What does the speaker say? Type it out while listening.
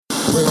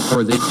This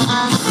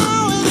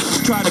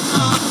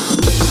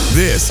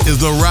is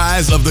the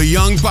Rise of the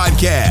Young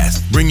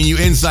podcast, bringing you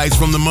insights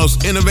from the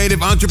most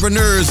innovative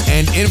entrepreneurs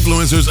and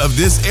influencers of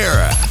this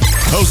era.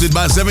 Hosted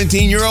by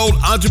 17-year-old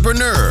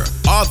entrepreneur,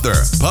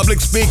 author,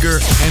 public speaker,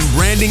 and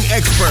branding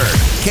expert,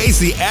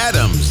 Casey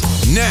Adams.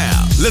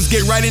 Now, let's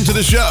get right into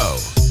the show.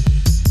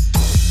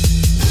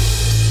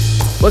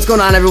 What's going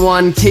on,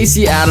 everyone?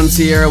 Casey Adams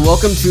here.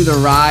 Welcome to the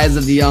Rise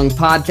of the Young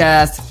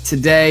podcast.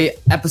 Today,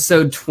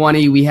 episode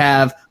 20, we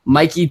have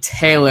Mikey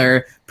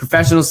Taylor,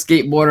 professional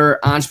skateboarder,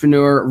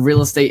 entrepreneur,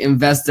 real estate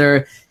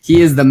investor.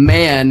 He is the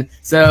man.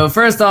 So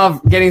first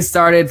off,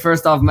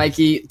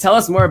 Mikey, tell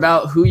us more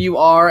about who you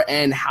are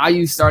and how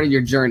you started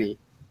your journey.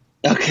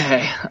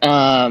 Okay.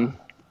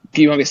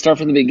 Do you want me to start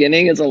from the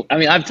beginning?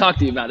 I've talked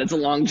to you about it. It's a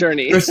long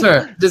journey. For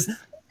sure. Just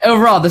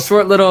overall, the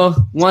short little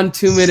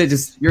 1-2 minute,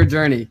 just your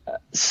journey.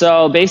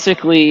 So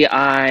basically,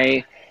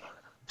 I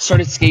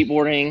started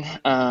skateboarding,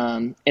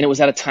 and it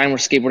was at a time where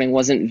skateboarding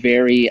wasn't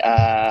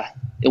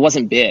it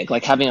wasn't big.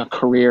 Like having a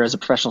career as a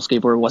professional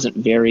skateboarder wasn't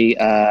very,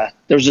 there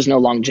was just no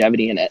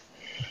longevity in it.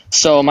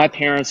 So my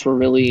parents were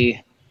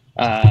really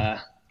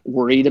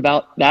worried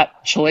about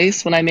that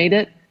choice when I made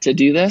it to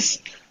do this.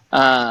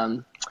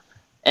 And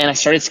I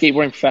started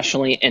skateboarding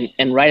professionally,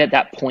 and right at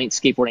that point,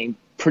 skateboarding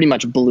pretty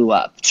much blew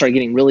up, started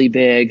getting really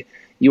big.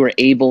 You were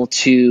able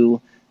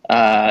to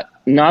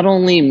not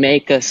only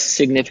make a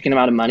significant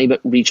amount of money,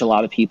 but reach a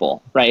lot of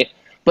people, right?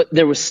 But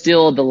there was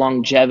still the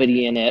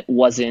longevity in it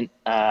wasn't,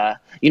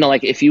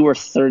 like if you were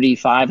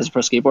 35 as a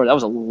pro skateboarder, that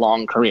was a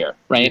long career,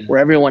 right? Where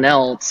everyone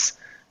else,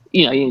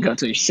 you can go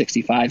to your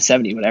 65,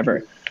 70,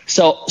 whatever.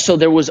 So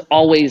there was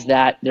always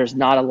that there's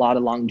not a lot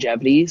of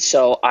longevity.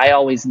 So I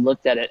always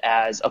looked at it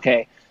as,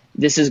 okay,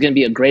 this is going to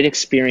be a great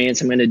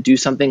experience. I'm going to do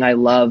something I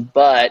love,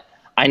 but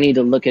I need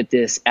to look at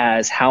this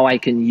as how I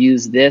can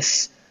use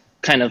this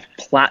kind of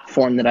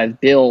platform that I've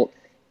built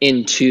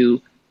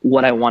into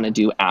what I want to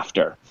do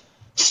after.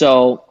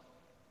 So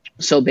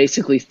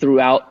basically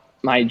throughout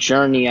my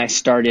journey, I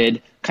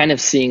started kind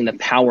of seeing the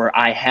power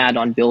I had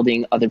on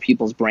building other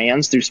people's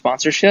brands through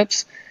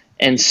sponsorships.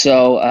 And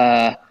so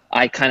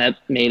I kind of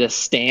made a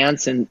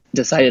stance and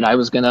decided I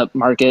was going to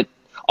market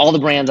all the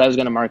brands I was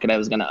going to market, I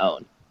was going to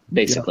own,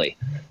 basically.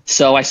 Yeah.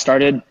 So I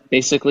started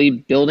basically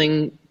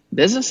building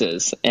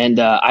businesses, and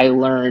I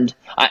learned,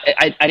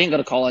 I didn't go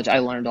to college. I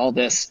learned all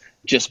this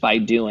just by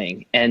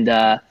doing,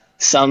 and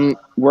some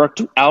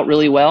worked out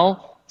really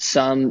well,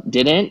 some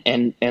didn't,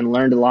 and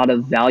learned a lot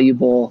of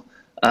valuable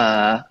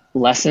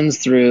lessons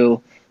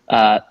through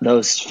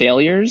those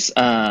failures.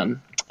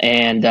 And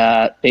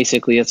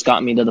basically it's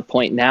got me to the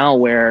point now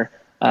where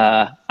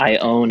I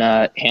own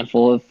a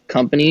handful of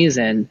companies,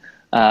 and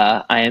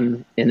I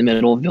am in the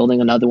middle of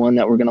building another one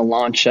that we're going to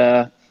launch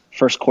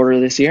first quarter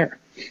of this year.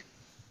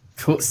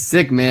 Cool.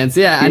 Sick, man.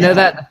 So I know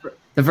that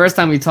the first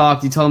time we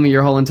talked, you told me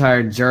your whole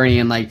entire journey,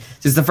 and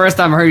just the first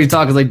time I heard you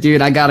talk, I was like,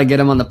 dude, I got to get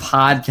him on the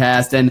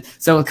podcast. And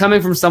so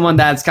coming from someone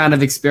that's kind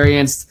of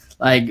experienced,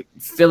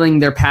 filling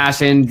their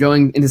passion,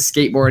 going into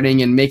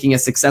skateboarding and making a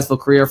successful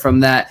career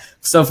from that.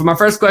 So for my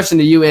first question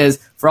to you is,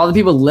 for all the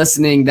people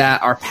listening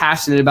that are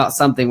passionate about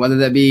something, whether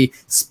that be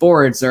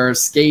sports or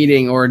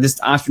skating or just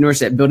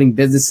entrepreneurship, building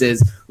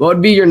businesses, what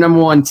would be your number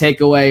one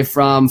takeaway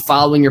from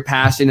following your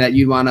passion that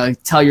you'd want to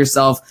tell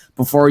yourself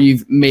before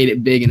you've made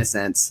it big in a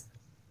sense?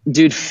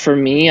 Dude, for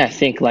me, I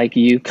think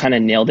you kind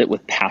of nailed it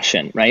with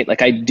passion, right?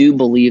 I do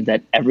believe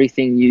that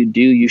everything you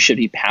do, you should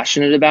be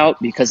passionate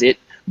about, because it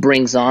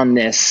brings on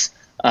this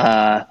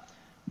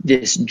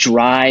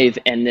drive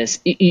and this,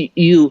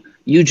 you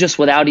just,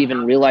 without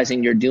even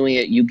realizing you're doing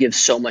it, you give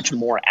so much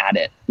more at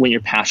it when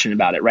you're passionate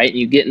about it, right? And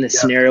you get in this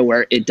scenario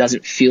where it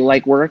doesn't feel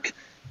like work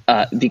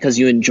because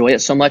you enjoy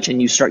it so much,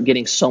 and you start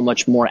getting so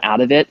much more out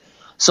of it.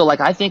 So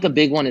I think a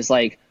big one is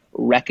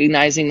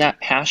recognizing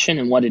that passion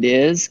and what it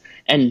is.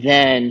 And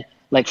then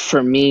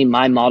for me,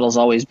 my model's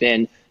always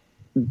been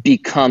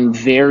become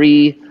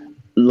very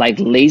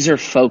laser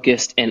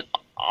focused and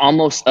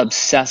almost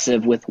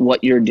obsessive with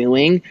what you're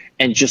doing,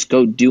 and just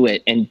go do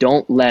it. And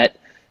don't let,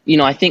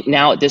 I think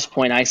now at this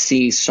point, I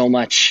see so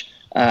much,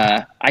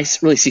 I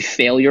really see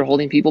failure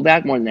holding people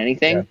back more than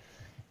anything.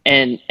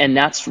 Yeah. And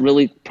that's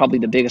really probably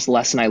the biggest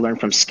lesson I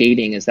learned from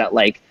skating, is that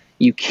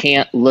you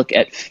can't look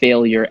at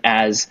failure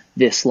as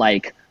this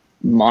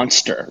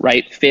monster,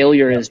 right?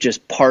 Failure is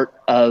just part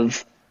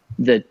of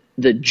the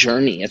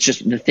journey. It's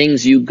just the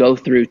things you go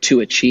through to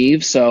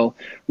achieve. So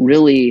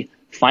really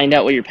find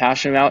out what you're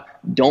passionate about.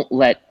 Don't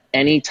let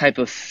any type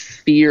of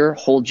fear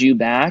hold you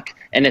back.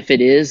 And if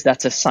it is,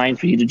 that's a sign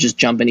for you to just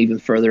jump in even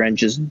further and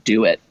just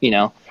do it.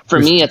 For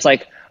me, it's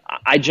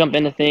I jump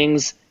into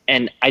things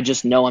and I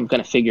just know I'm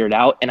going to figure it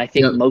out. And I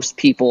think most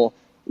people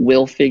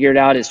will figure it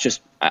out. It's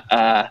just,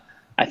 I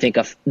think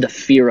the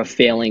fear of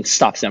failing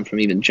stops them from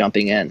even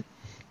jumping in.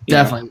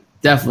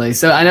 Definitely.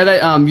 So I know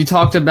that you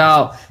talked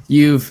about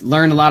you've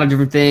learned a lot of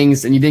different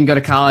things and you didn't go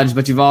to college,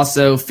 but you've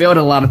also failed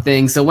at a lot of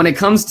things. So when it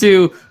comes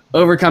to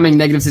overcoming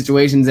negative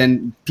situations,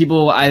 and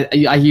people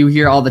you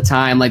hear all the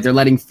time, they're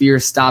letting fear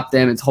stop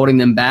them, it's holding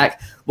them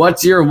back.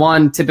 what's your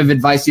one tip of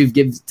advice you've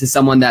given to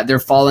someone that they're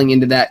falling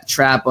into that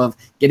trap of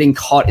getting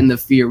caught in the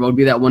fear? What would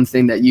be that one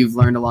thing that you've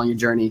learned along your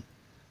journey?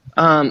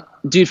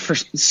 Dude,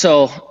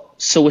 so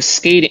with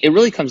skating, it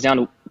really comes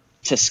down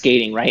to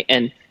skating, right?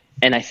 And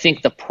I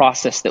think the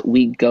process that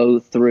we go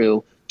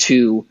through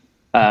to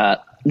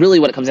really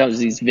what it comes down to is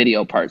these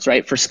video parts,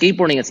 right? For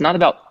skateboarding, it's not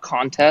about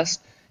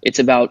contest, it's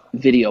about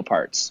video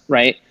parts,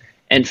 right?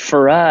 And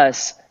for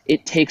us,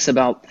 it takes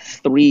about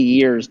 3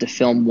 years to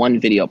film one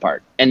video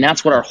part. And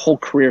that's what our whole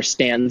career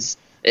stands.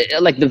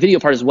 Like the video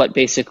part is what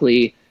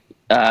basically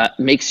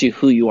makes you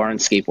who you are in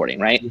skateboarding,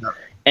 right? Yeah.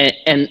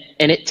 And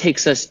it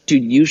takes us,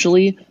 dude,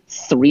 usually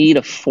 3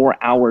 to 4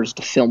 hours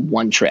to film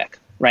one trick,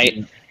 right?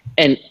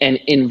 Mm-hmm. And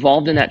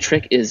involved in that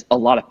trick is a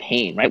lot of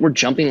pain, right? We're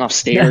jumping off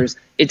stairs.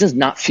 Yeah. It does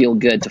not feel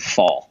good to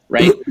fall,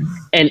 right?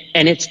 and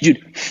it's,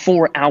 dude,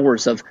 4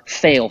 hours of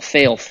fail,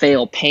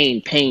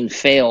 pain,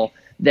 fail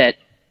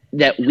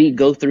that we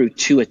go through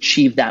to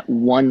achieve that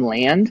one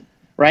land,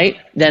 right?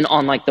 Then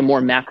on like the more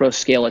macro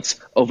scale, it's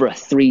over a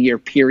 3-year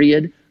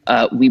period.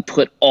 We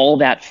put all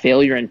that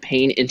failure and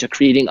pain into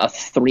creating a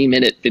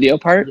 3-minute video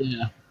part.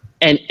 Yeah.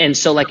 And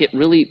so like it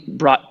really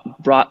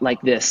brought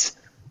like this,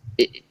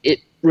 it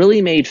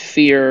really made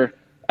fear,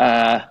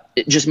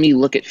 just me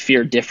look at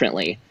fear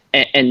differently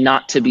and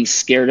not to be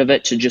scared of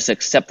it, to just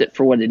accept it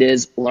for what it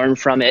is, learn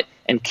from it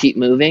and keep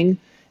moving.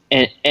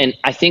 And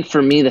I think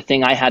for me, the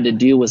thing I had to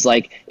do was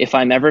like, if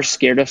I'm ever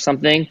scared of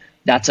something,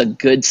 that's a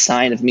good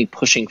sign of me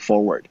pushing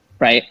forward,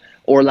 right?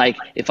 Or like,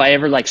 if I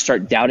ever like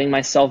start doubting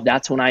myself,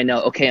 that's when I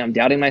know, okay, I'm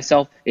doubting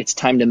myself. It's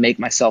time to make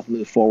myself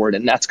move forward.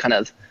 And that's kind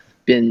of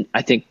been,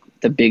 I think,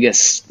 the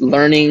biggest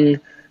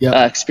learning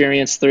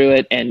experience through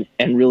it. And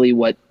really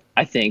what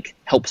I think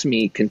helps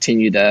me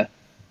continue to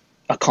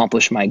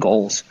accomplish my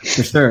goals.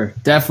 For sure.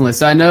 Definitely.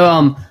 So I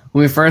know,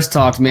 when we first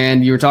talked,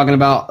 man, you were talking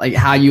about like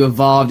how you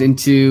evolved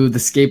into the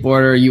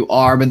skateboarder you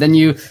are, but then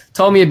you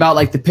told me about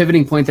like the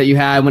pivoting point that you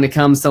had when it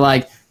comes to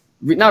like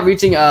not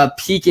reaching a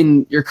peak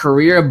in your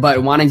career,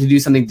 but wanting to do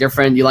something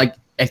different. You like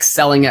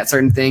excelling at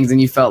certain things and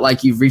you felt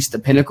like you've reached the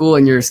pinnacle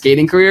in your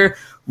skating career.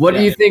 What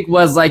do you think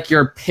was like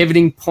your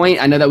pivoting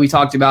point? I know that we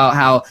talked about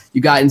how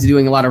you got into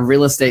doing a lot of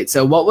real estate.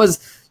 So what was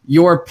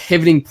your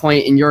pivoting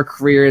point in your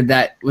career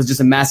that was just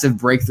a massive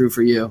breakthrough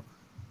for you?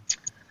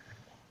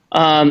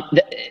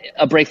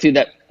 A breakthrough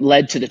that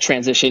led to the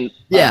transition.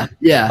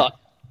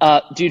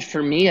 Dude,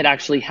 for me, it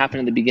actually happened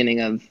at the beginning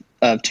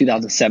of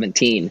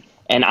 2017.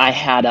 And I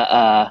had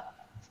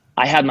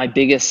my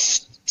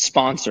biggest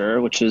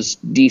sponsor, which was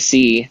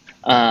DC.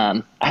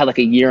 I had like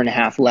a year and a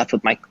half left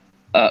with my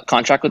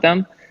contract with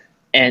them.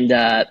 And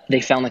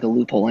they found like a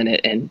loophole in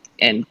it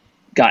and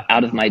got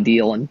out of my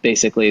deal and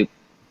basically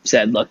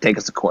said, look, take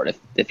us to court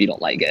if you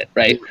don't like it,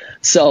 right?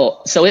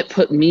 So it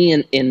put me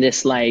in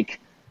this like,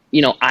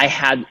 you know, I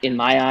had in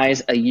my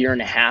eyes a year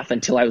and a half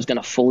until I was going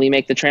to fully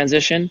make the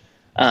transition.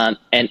 And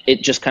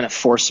it just kind of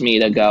forced me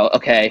to go,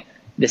 okay,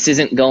 this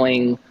isn't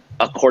going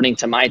according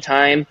to my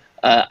time.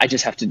 I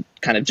just have to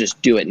kind of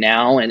just do it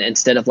now. And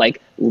instead of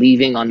like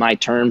leaving on my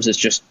terms, it's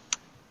just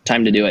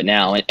time to do it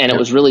now. And it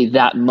was really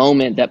that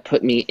moment that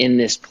put me in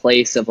this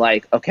place of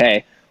like,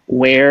 okay,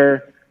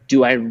 where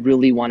do I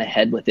really want to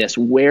head with this?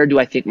 Where do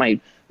I think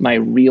my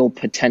real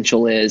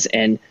potential is?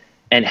 And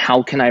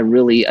how can I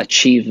really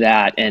achieve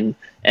that?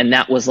 And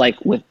that was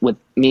like with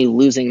me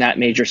losing that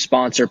major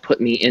sponsor put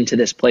me into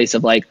this place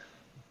of like,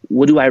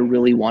 what do I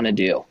really want to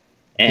do?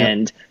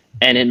 And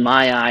in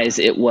my eyes,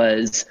 it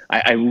was,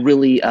 I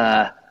really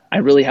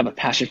have a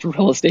passion for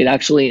real estate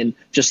actually. And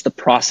just the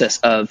process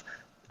of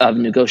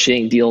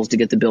negotiating deals to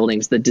get the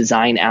buildings, the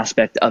design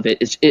aspect of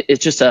it,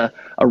 it's just a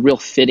real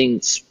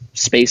fitting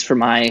space for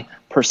my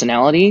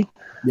personality.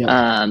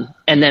 And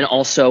then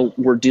also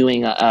we're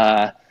doing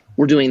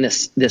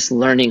this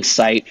learning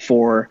site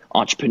for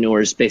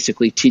entrepreneurs,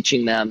 basically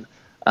teaching them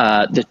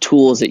the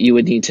tools that you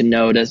would need to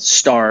know to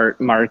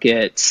start,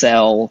 market,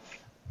 sell,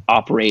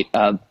 operate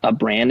a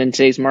brand in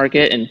today's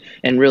market,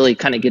 and really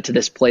kind of get to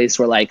this place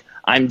where like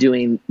I'm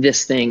doing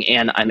this thing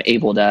and I'm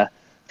able to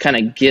kind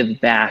of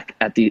give back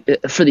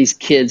for these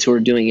kids who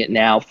are doing it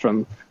now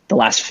from the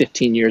last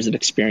 15 years of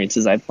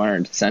experiences I've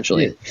learned,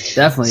 essentially. Yeah,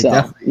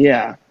 definitely.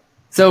 Yeah.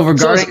 So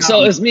regarding,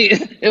 so it was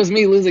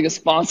me losing a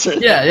sponsor.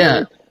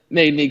 Yeah.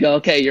 Made me go,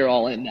 okay, you're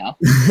all in now.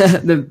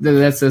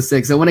 That's so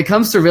sick. So when it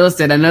comes to real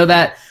estate, I know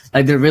that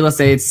like the real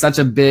estate, it's such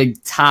a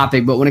big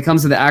topic, but when it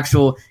comes to the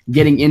actual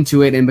getting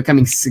into it and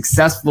becoming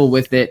successful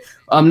with it,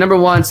 number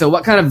one, so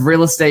what kind of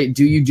real estate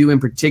do you do in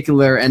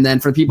particular? And then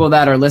for people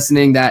that are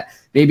listening that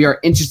maybe are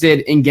interested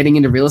in getting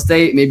into real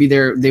estate, maybe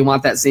they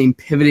want that same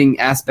pivoting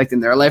aspect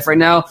in their life right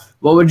now,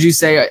 what would you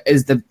say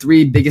is the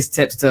 3 biggest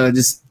tips to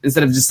just,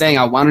 instead of just saying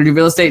I want to do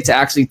real estate, to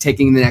actually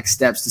taking the next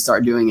steps to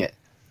start doing it?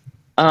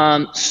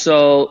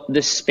 So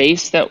the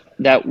space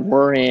that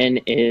we're in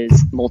is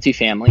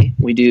multifamily.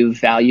 We do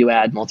value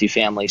add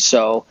multifamily.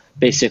 So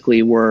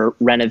basically we're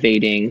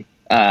renovating,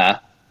 kind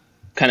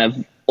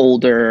of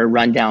older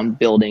rundown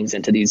buildings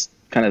into these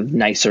kind of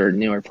nicer,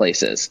 newer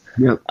places.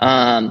 Yep.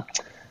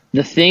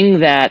 the thing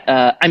that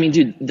I mean,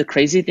 dude, the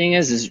crazy thing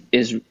is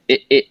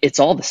it's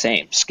all the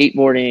same.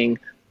 Skateboarding,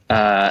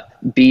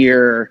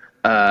 beer,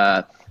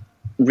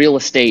 real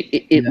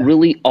estate. It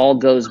really all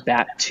goes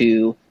back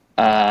to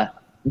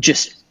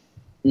just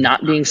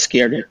not being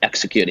scared and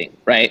executing.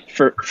 Right?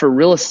 For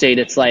real estate,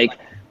 it's like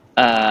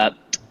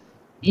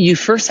you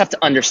first have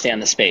to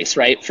understand the space.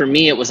 Right? For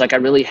me, it was like I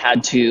really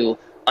had to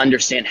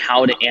understand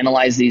how to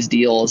analyze these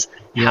deals,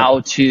 how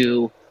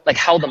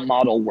the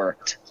model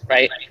worked.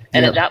 Right.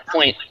 And at that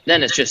point,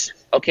 then it's just,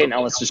 okay,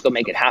 now let's just go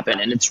make it happen.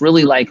 And it's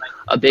really like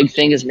a big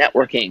thing is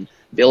networking,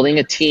 building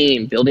a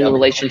team, building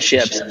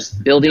relationships,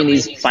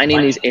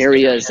 finding these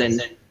areas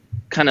and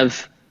kind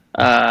of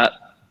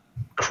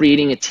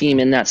creating a team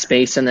in that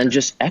space and then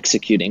just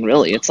executing.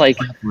 Really. It's like,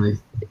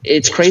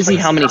 it's crazy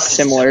how many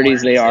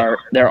similarities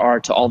there are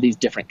to all these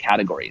different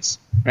categories.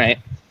 Right.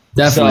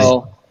 Definitely.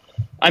 So,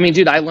 I mean,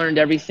 dude, I learned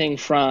everything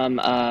from,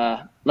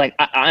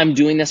 I'm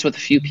doing this with a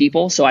few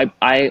people. So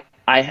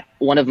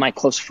one of my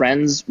close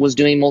friends was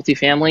doing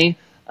multifamily,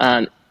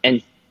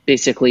 and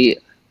basically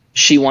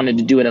she wanted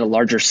to do it at a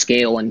larger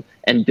scale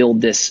and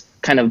build this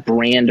kind of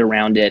brand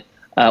around it,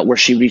 where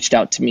she reached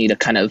out to me to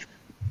kind of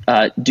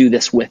do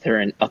this with her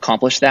and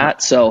accomplish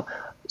that. So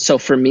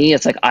for me,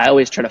 it's like I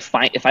always try to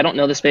find, if I don't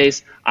know the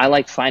space, I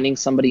like finding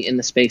somebody in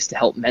the space to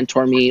help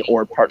mentor me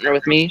or partner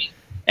with me.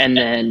 And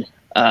then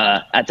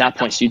at that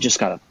point, so you just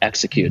gotta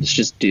execute. It's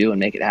just do and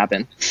make it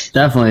happen.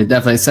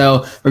 Definitely.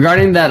 So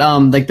regarding that,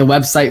 like the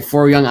website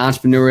for young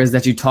entrepreneurs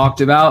that you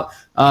talked about,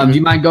 do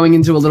you mind going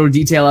into a little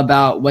detail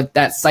about what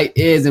that site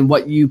is and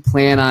what you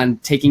plan on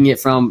taking it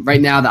from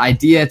right now, the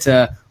idea,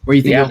 to where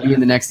you think it'll be in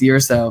the next year or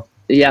so?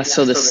 Yeah.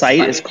 So the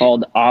site is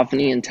called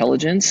Ovni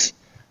Intelligence,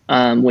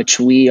 which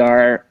we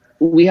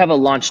have a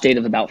launch date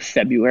of about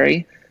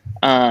February.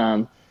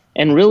 And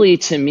really,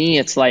 to me,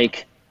 it's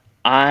like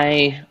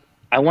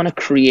I want to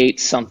create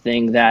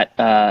something that,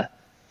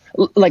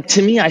 like,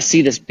 to me, I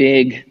see this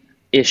big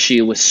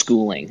issue with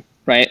schooling,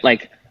 right?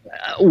 Like,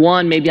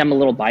 one, maybe I'm a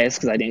little biased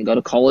because I didn't go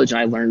to college and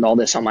I learned all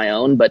this on my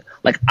own, but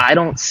like, I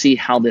don't see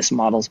how this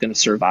model is going to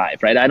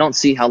survive, right? I don't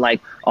see how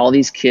like all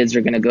these kids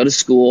are going to go to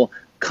school,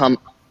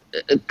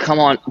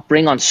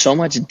 bring on so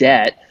much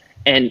debt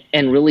and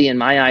really, in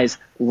my eyes,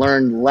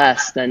 learn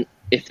less than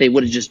if they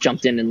would have just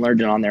jumped in and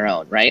learned it on their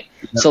own, right?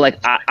 Yep. So like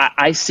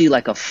I see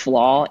like a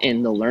flaw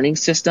in the learning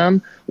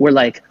system where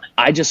like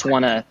I just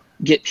want to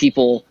get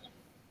people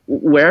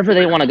wherever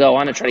they want to go. I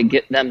want to try to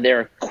get them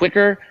there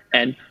quicker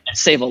and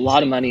save a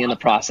lot of money in the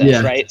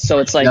process, right? So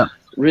it's like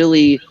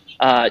really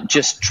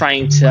just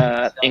trying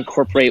to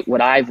incorporate what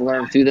I've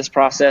learned through this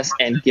process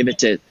and give it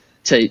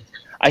to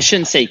I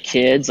shouldn't say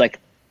kids, like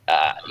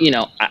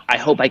I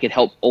hope I could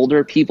help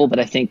older people, but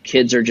I think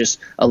kids are just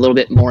a little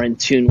bit more in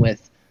tune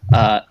with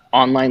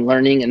online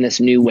learning and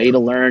this new way to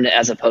learn,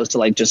 as opposed to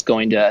like just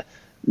going to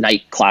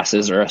night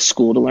classes or a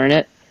school to learn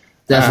it.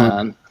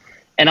 Definitely.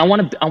 And I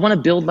want to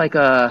build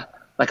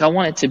I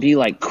want it to be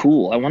like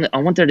cool. I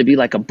want there to be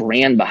like a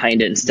brand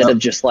behind it instead of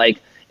just like,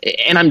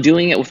 and I'm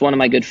doing it with one of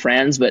my good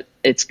friends, but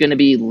it's going to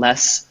be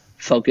less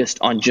focused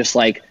on just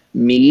like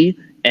me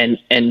and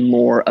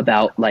more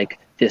about like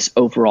this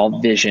overall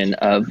vision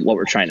of what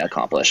we're trying to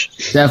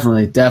accomplish.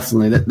 Definitely.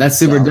 That's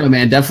super dope,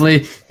 man.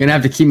 Definitely gonna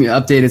have to keep me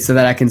updated so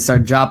that I can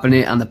start dropping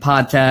it on the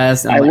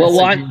podcast. I will.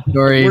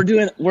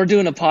 We're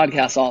doing a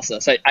podcast also,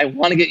 so I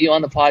want to get you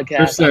on the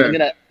podcast. For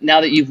sure.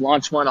 Now that you've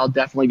launched one, I'll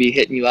definitely be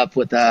hitting you up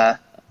with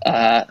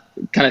kind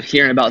of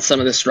hearing about some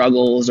of the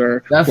struggles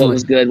or what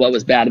was good, what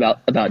was bad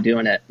about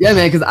doing it. Yeah,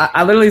 man. Because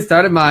I literally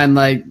started mine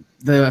like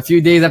a few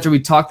days after we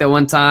talked that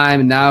one time,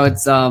 and now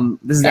it's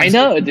this is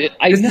actually,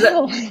 I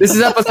know. This is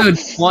episode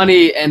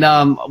 20,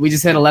 and we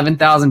just hit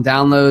 11,000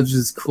 downloads, which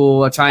is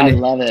cool. I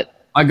love it.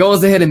 Our goal is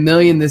to hit 1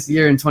 million this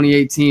year in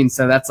 2018,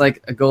 so that's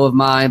like a goal of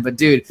mine. But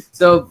dude,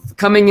 so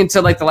coming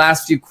into like the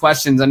last few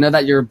questions, I know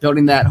that you're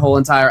building that whole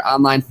entire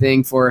online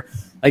thing for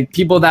like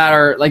people that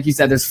are, like you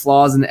said, there's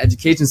flaws in the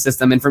education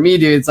system. And for me,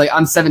 dude, it's like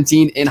I'm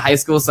 17 in high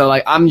school. So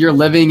like I'm your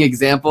living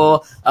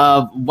example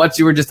of what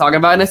you were just talking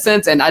about in a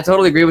sense. And I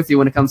totally agree with you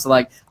when it comes to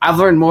like, I've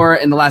learned more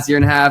in the last year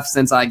and a half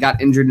since I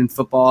got injured in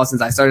football, since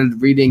I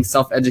started reading,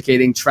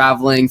 self-educating,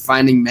 traveling,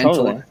 finding mentors.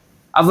 Totally.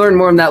 I've learned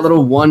more in that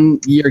little 1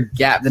 year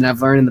gap than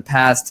I've learned in the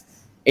past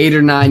 8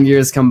 or 9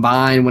 years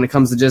combined when it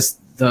comes to just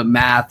the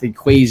math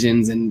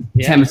equations and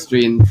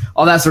chemistry and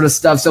all that sort of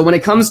stuff. So when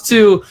it comes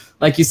to,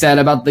 like you said,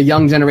 about the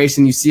young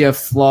generation, you see a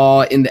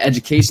flaw in the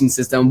education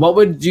system. What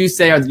would you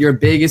say are your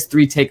biggest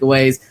 3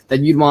 takeaways that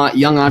you'd want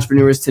young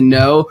entrepreneurs to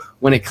know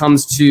when it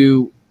comes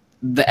to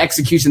the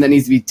execution that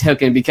needs to be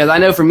taken? Because I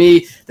know for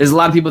me, there's a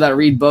lot of people that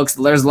read books.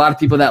 There's a lot of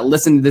people that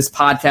listen to this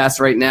podcast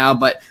right now,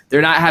 but they're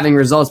not having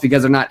results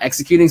because they're not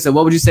executing. So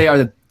what would you say are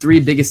the 3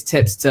 biggest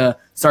tips to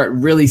start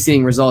really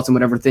seeing results in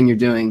whatever thing you're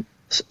doing?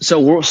 So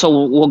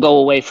we'll go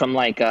away from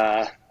like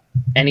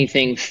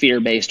anything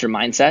fear-based or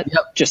mindset,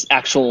 just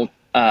actual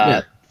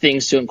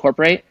things to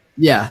incorporate.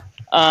 Yeah.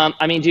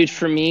 I mean, dude,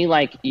 for me,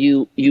 like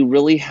you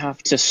really have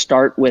to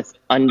start with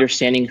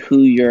understanding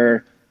who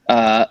your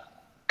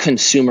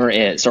consumer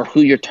is or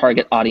who your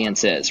target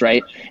audience is,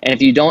 right? And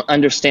if you don't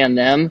understand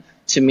them,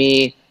 to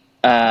me,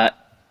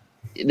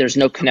 there's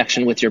no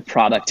connection with your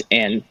product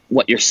and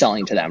what you're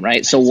selling to them,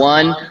 right? So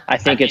one, I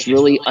think it's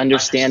really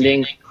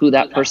understanding who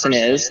that person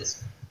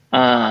is.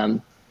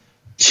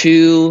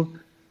 Two,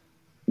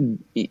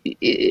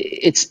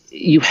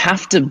 you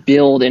have to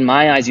build, in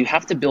my eyes, you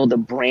have to build a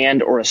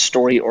brand or a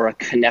story or a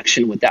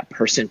connection with that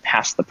person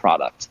past the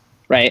product,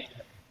 right?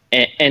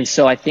 And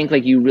so I think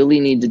like you really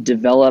need to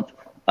develop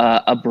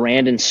a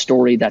brand and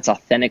story that's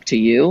authentic to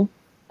you,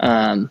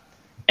 and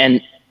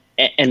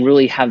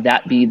really have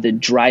that be the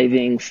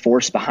driving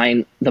force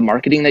behind the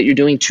marketing that you're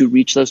doing to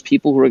reach those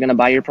people who are going to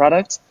buy your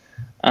product.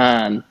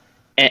 And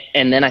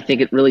then I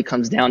think it really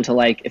comes down to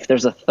like, if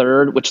there's a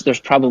third, which there's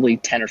probably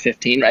 10 or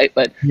 15, right?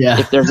 But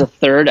if there's a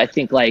third, I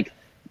think like,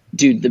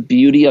 dude, the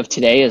beauty of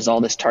today is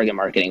all this target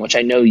marketing, which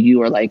I know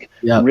you are like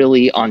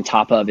really on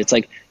top of. It's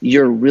like,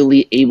 you're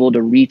really able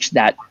to reach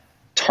that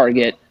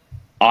target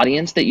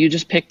audience that you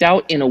just picked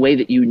out in a way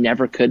that you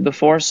never could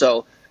before.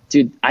 So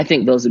dude, I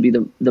think those would be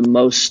the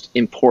most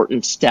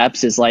important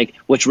steps, is like,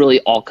 which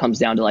really all comes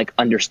down to like,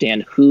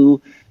 understand who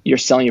you're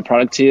selling your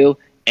product to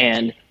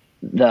and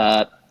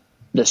the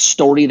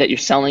story that you're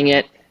selling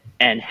it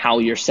and how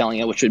you're selling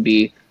it, which would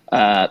be,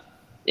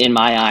 in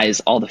my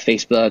eyes, all the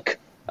Facebook,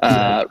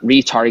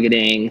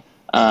 retargeting.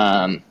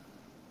 I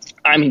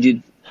mean,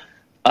 dude,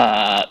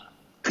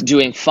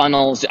 doing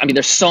funnels. I mean,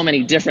 there's so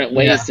many different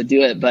ways to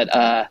do it, but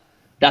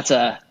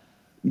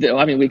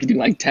we could do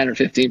like 10 or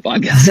 15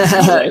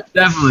 podcasts. Right?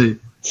 Definitely.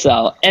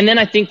 So, and then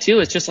I think too,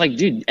 it's just like,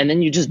 dude, and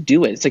then you just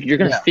do it. It's like, you're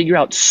going to figure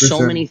out so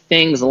many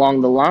things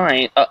along the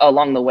way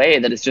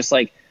that it's just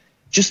like,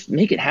 just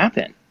make it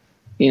happen.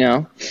 You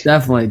know?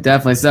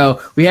 Definitely.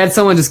 So we had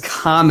someone just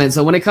comment.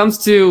 So when it comes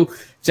to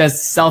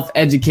just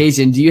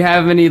self-education, do you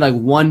have any like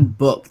one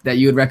book that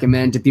you would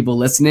recommend to people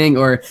listening?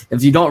 Or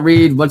if you don't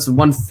read, what's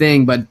one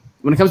thing? But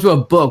when it comes to a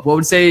book, what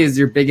would you say is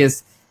your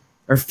biggest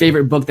or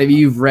favorite book that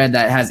you've read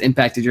that has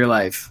impacted your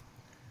life?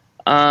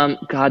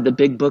 God, the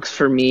big books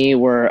for me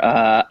were,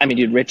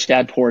 Rich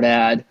Dad, Poor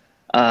Dad,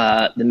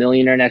 The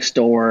Millionaire Next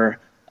Door,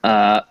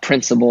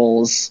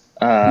 Principles,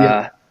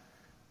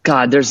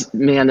 God, there's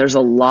a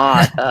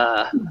lot.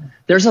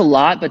 There's a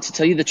lot, but to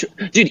tell you the truth,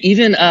 dude,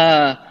 even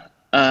Grant's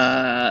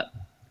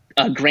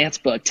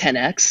book,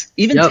 10X,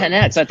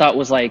 10X, I thought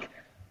was like,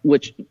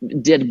 which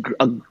did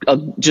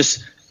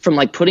just from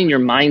like putting your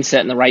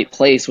mindset in the right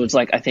place was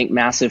like, I think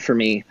massive for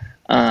me.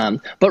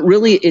 But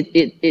really,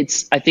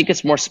 it's I think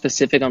it's more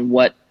specific on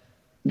what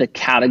the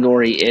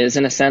category is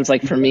in a sense.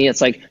 Like for me,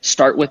 it's like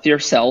start with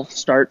yourself,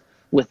 start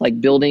with like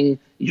building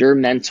your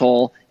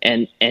mental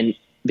and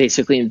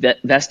basically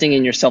investing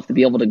in yourself to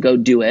be able to go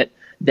do it,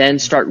 then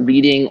start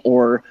reading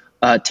or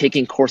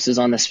taking courses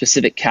on the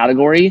specific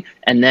category,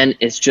 and then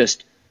it's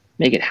just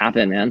make it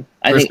happen, man.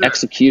 I think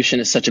execution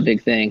is such a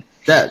big thing.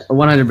 That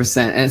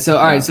 100%. And so,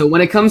 all right. So when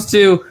it comes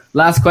to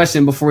last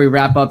question before we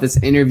wrap up this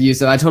interview,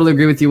 so I totally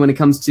agree with you when it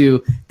comes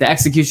to the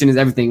execution is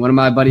everything. One of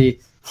my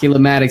buddy, Kilo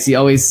Maddox, he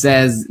always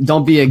says,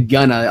 don't be a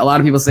gunna. A lot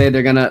of people say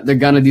they're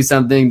gonna do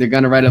something, they're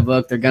gonna write a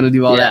book, they're gonna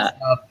do all that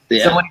stuff.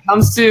 Yeah. So when it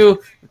comes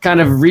to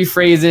kind of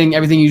rephrasing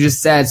everything you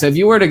just said, so if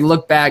you were to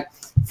look back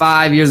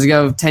 5 years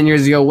ago, 10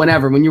 years ago,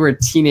 whenever, when you were a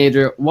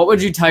teenager, what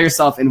would you tell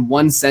yourself in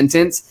one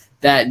sentence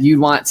that you'd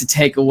want to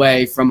take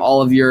away from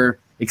all of your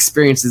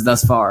experiences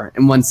thus far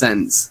in one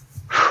sentence?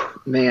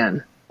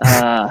 Man,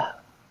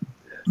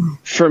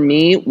 for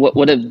me, what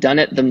would have done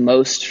it the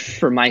most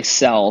for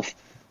myself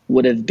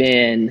would have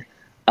been,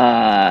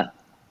 don't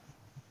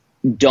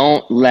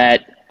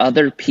let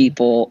other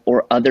people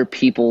or other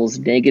people's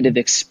negative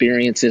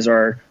experiences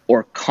or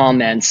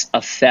comments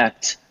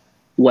affect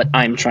what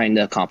I'm trying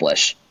to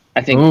accomplish.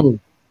 I think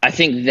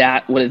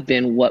that would have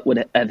been what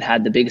would have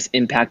had the biggest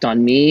impact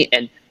on me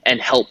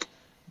and help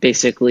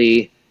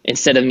basically,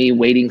 instead of me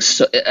waiting.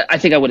 So I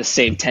think I would have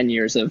saved 10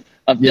 years of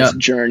this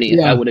journey.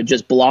 If I would have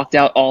just blocked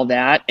out all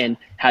that and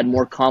had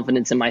more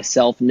confidence in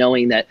myself,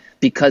 knowing that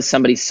because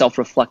somebody's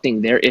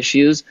self-reflecting their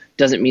issues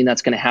doesn't mean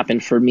that's going to happen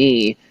for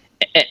me,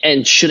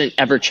 and shouldn't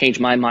ever change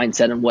my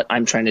mindset on what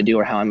I'm trying to do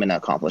or how I'm going to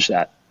accomplish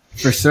that.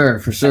 For sure.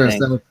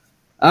 So,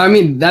 I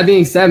mean, that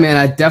being said, man,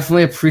 I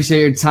definitely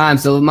appreciate your time.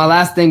 So my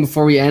last thing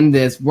before we end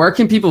this, where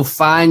can people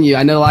find you?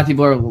 I know a lot of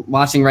people are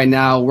watching right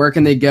now. Where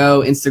can they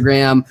go?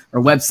 Instagram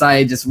or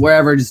website, just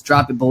wherever, just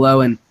drop it below.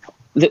 And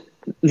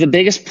the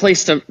biggest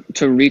place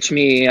to reach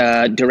me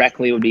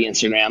directly would be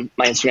Instagram.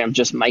 My Instagram is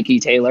just Mikey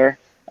Taylor.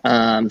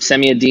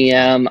 Send me a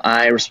DM.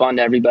 I respond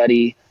to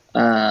everybody.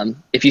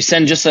 If you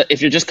send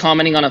if you're just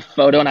commenting on a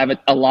photo and I have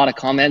a lot of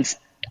comments,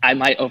 I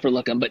might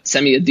overlook them, but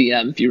send me a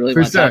DM if you really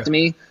want to talk to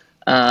me.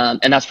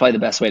 And that's probably the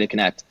best way to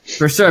connect.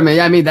 For sure, man.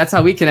 Yeah, I mean, that's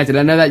how we connected.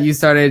 I know that you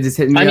started just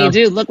hitting me up.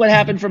 Dude, look what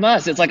happened from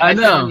us. It's like I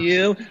found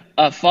you,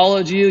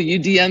 followed you, you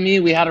DM me,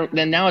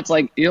 then now it's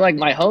like you're like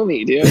my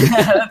homie, dude.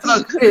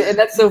 And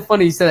that's so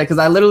funny you said that, because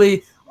I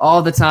literally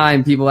all the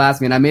time people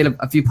ask me, and I made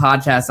a few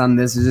podcasts on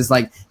this, is just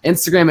like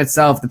Instagram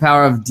itself, the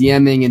power of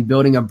DMing and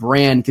building a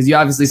brand, because you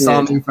obviously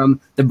saw me from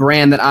the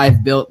brand that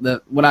I've built,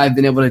 what I've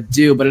been able to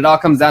do, but it all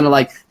comes down to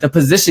like the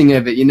positioning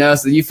of it, you know?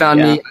 So you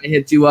found me, I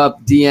hit you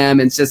up, DM,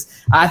 and it's just,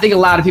 I think a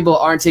lot of people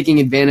aren't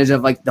taking advantage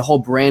of like the whole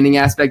branding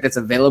aspect that's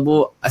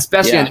available,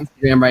 especially on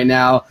Instagram right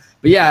now.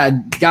 But yeah,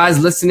 guys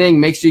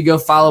listening, make sure you go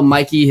follow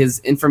Mikey. His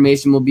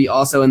information will be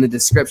also in the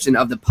description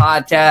of the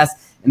podcast.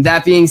 And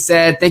that being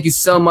said, thank you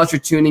so much for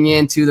tuning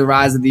in to the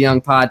Rise of the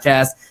Young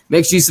podcast.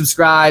 Make sure you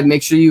subscribe.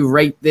 Make sure you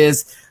rate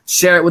this.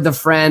 Share it with a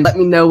friend. Let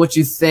me know what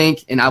you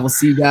think. And I will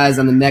see you guys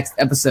on the next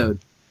episode.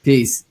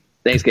 Peace.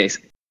 Thanks, Case.